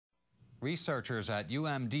Researchers at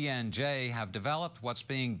UMDNJ have developed what's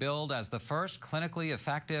being billed as the first clinically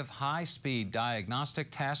effective high-speed diagnostic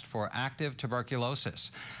test for active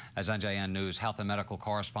tuberculosis. As NJN News health and medical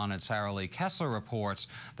correspondent Sarah Lee Kessler reports,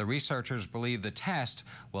 the researchers believe the test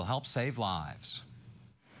will help save lives.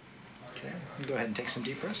 Okay, go ahead and take some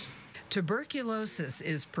deep breaths. Tuberculosis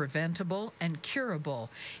is preventable and curable,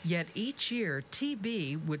 yet each year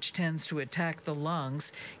TB, which tends to attack the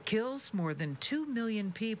lungs, kills more than 2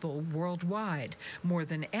 million people worldwide, more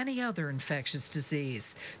than any other infectious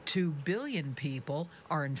disease. 2 billion people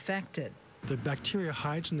are infected. The bacteria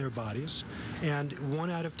hides in their bodies, and 1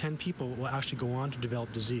 out of 10 people will actually go on to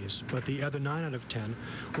develop disease, but the other 9 out of 10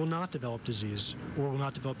 will not develop disease, or will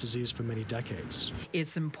not develop disease for many decades.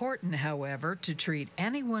 It's important, however, to treat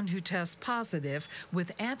anyone who tests positive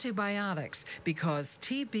with antibiotics because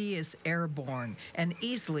TB is airborne and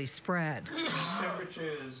easily spread.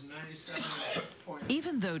 Temperature is 97.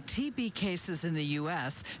 Even though TB cases in the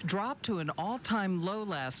U.S. dropped to an all-time low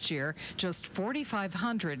last year, just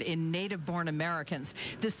 4,500 in native-born Americans,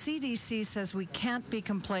 the CDC says we can't be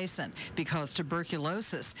complacent because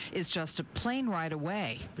tuberculosis is just a plane ride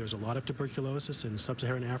away. There's a lot of tuberculosis in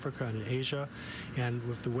sub-Saharan Africa and in Asia, and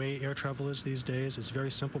with the way air travel is these days, it's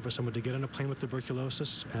very simple for someone to get on a plane with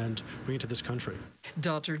tuberculosis and bring it to this country.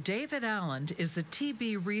 Dr. David Allen is a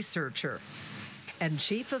TB researcher and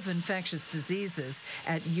Chief of Infectious Diseases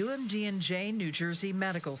at UMDNJ New Jersey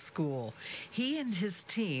Medical School. He and his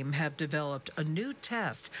team have developed a new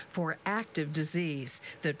test for active disease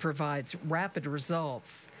that provides rapid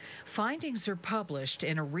results. Findings are published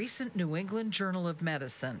in a recent New England Journal of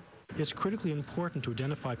Medicine. It's critically important to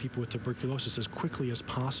identify people with tuberculosis as quickly as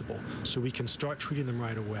possible so we can start treating them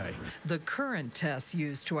right away. The current tests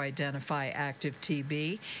used to identify active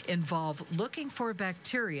TB involve looking for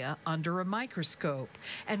bacteria under a microscope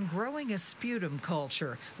and growing a sputum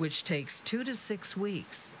culture, which takes 2 to 6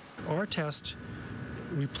 weeks. Our test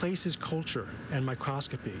replaces culture and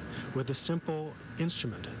microscopy with a simple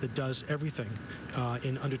instrument that does everything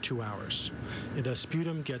in under 2 hours. The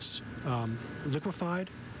sputum gets liquefied.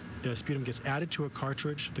 The sputum gets added to a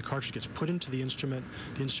cartridge. The cartridge gets put into the instrument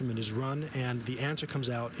is run, and the answer comes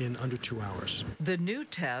out in under 2 hours. The new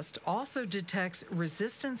test also detects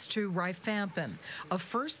resistance to rifampin, a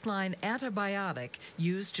first-line antibiotic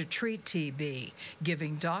used to treat TB,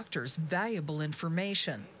 giving doctors valuable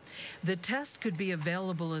information. The test could be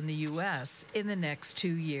available in the U.S. in the next 2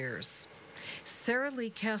 years. Sarah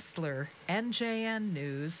Lee Kessler, NJN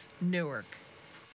News, Newark.